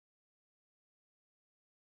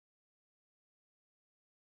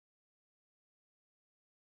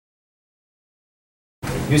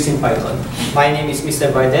using Python. My name is Mr.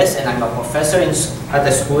 Vardes and I'm a professor at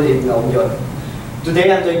a school in La Union. Today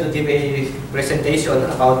I'm going to give a presentation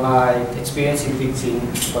about my experience in teaching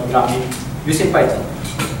programming using Python.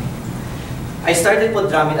 I started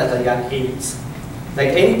programming at a young age.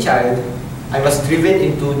 Like any child, I was driven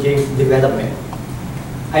into game development.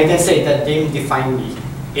 I can say that game defined me.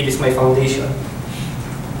 It is my foundation.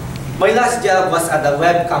 My last job was at a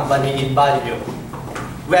web company in Baguio,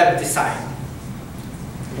 web design.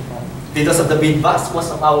 Because of the big bucks,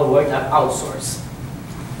 most of our work are outsourced.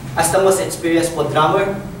 As the most experienced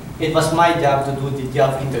programmer, it was my job to do the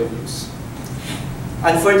job interviews.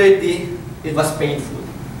 Unfortunately, it was painful.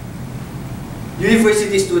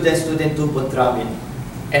 University students didn't do programming,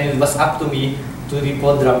 and it was up to me to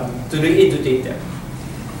re-educate them.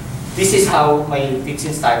 This is how my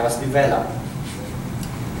teaching style was developed.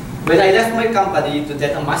 When I left my company to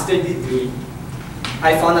get a master's degree,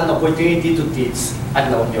 I found an opportunity to teach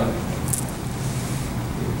at La Union.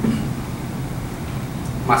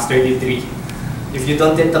 Master degree. If you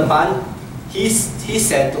don't get the pun, he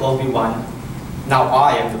said to Obi-Wan, "Now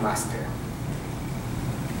I am the master."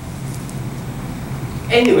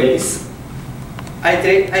 Anyways,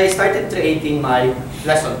 I started creating my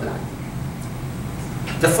lesson plan.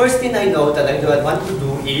 The first thing I know that I want to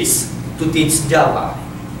do is to teach Java.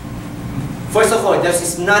 First of all, there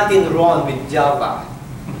is nothing wrong with Java,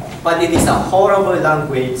 but it is a horrible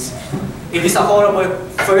language. It is a horrible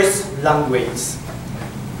first language.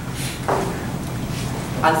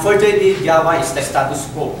 Unfortunately, Java is the status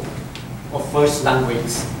quo of first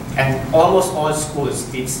language, and almost all schools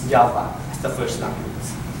teach Java as the first language.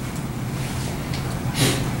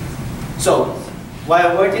 So,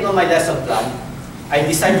 while working on my lesson plan, I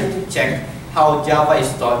decided to check how Java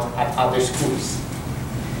is taught at other schools.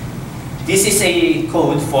 This is a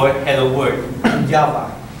code for Hello World in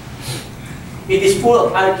Java. It is full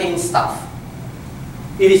of arcane stuff.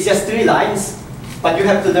 It is just 3 lines, but you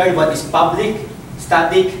have to learn what is public,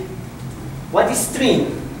 static, what is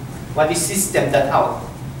string, what is system.out.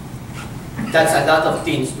 That's a lot of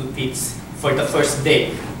things to teach for the first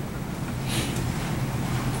day.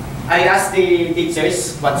 I asked the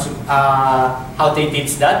teachers how they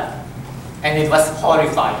teach that, and it was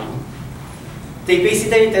horrifying. They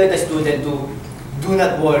basically tell the student to do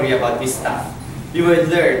not worry about this stuff. You will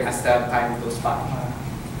learn as the time goes by.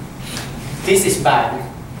 This is bad.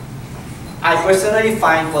 I personally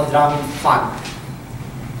find programming fun.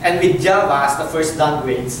 And with Java as the first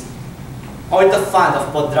language, all the fun of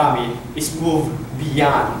programming is moved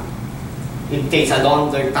beyond. It takes a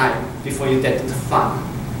longer time before you get to the fun.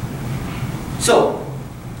 So,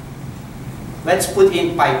 let's put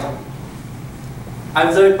in Python.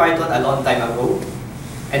 I've learned Python a long time ago,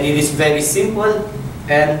 and it is very simple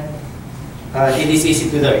and it is easy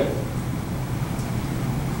to learn.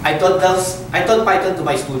 I taught Python to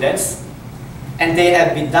my students, and they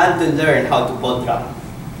have begun to learn how to program.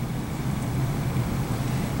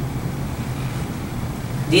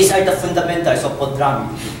 These are the fundamentals of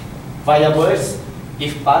programming: variables,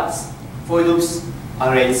 if paths, for loops,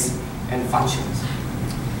 arrays, and functions.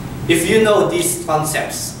 If you know these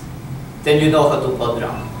concepts, then you know how to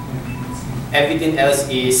program. Everything else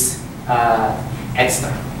is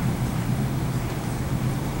extra.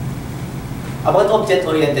 About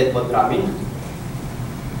object-oriented programming,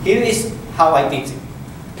 here is how I teach it.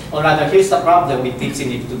 Or rather, here's the problem with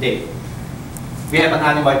teaching it today. We have an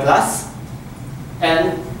animal class,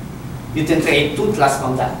 and you can create 2 classes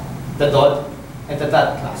from that, the dog and the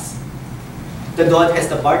cat class. The dog has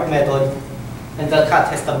the bark method, and the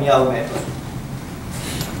cat has the meow method.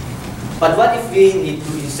 But what if we need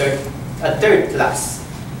to insert a 3rd class?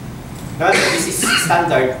 Now, this is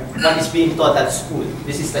standard, what is being taught at school.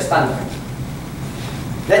 This is the standard.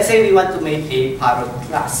 Let's say we want to make a parrot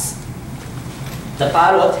class. The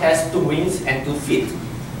parrot has 2 wings and 2 feet.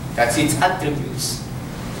 That's its attributes.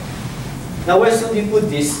 Now, where should we put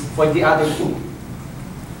this for the other 2?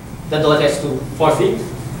 The dog has 4 feet,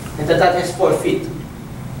 and the cat has 4 feet.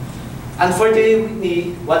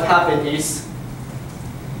 Unfortunately, what happened is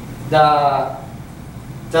the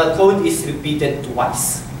code is repeated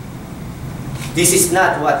twice. This is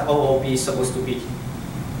not what OOP is supposed to be.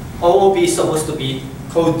 OOP is supposed to be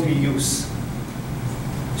code reuse.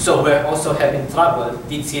 So we're also having trouble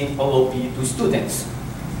teaching OOP to students.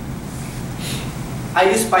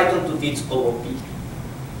 I use Python to teach OOP.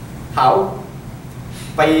 How?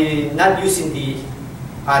 By not using the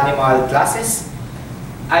animal classes,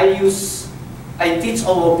 I teach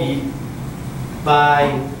OOP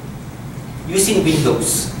by using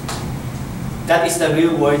Windows. That is the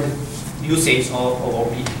real world usage of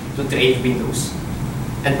OOP, to create Windows.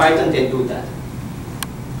 And Python can do that.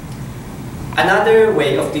 Another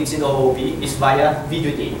way of teaching OOP is via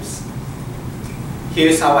video games.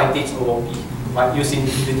 Here's how I teach OOP by using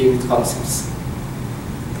video game concepts.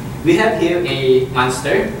 We have here a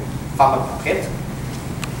monster from a pocket,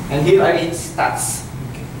 and here are its stats.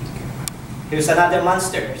 Here's another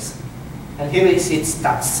monster, and here is its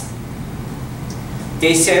stats.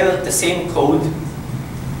 They share the same code,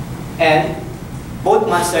 and both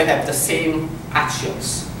monsters have the same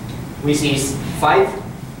actions, which is 5,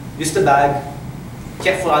 use the bag,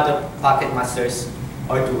 check for other pocket monsters,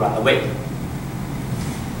 or to run away.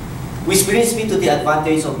 Which brings me to the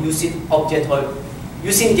advantage of using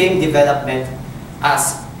using game development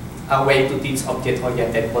as a way to teach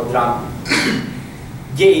object-oriented programming.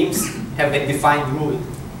 Games have a defined rule.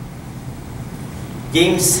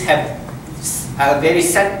 Games have a very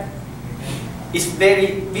set.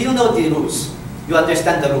 You know the rules. You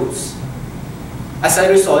understand the rules. As a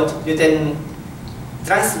result, you can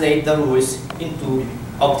translate the rules into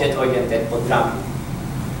object-oriented programming.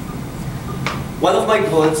 One of my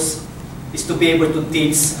goals is to be able to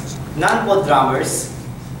teach non-programmers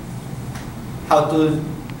how to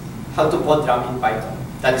program in Python.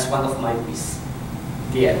 That is one of my wishes.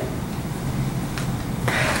 The end.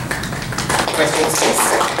 Questions, please.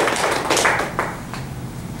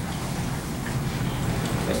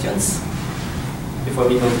 Questions? Before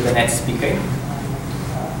we go to the next speaker.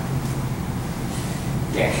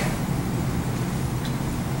 Yeah.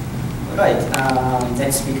 All right.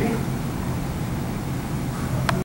 Next speaker.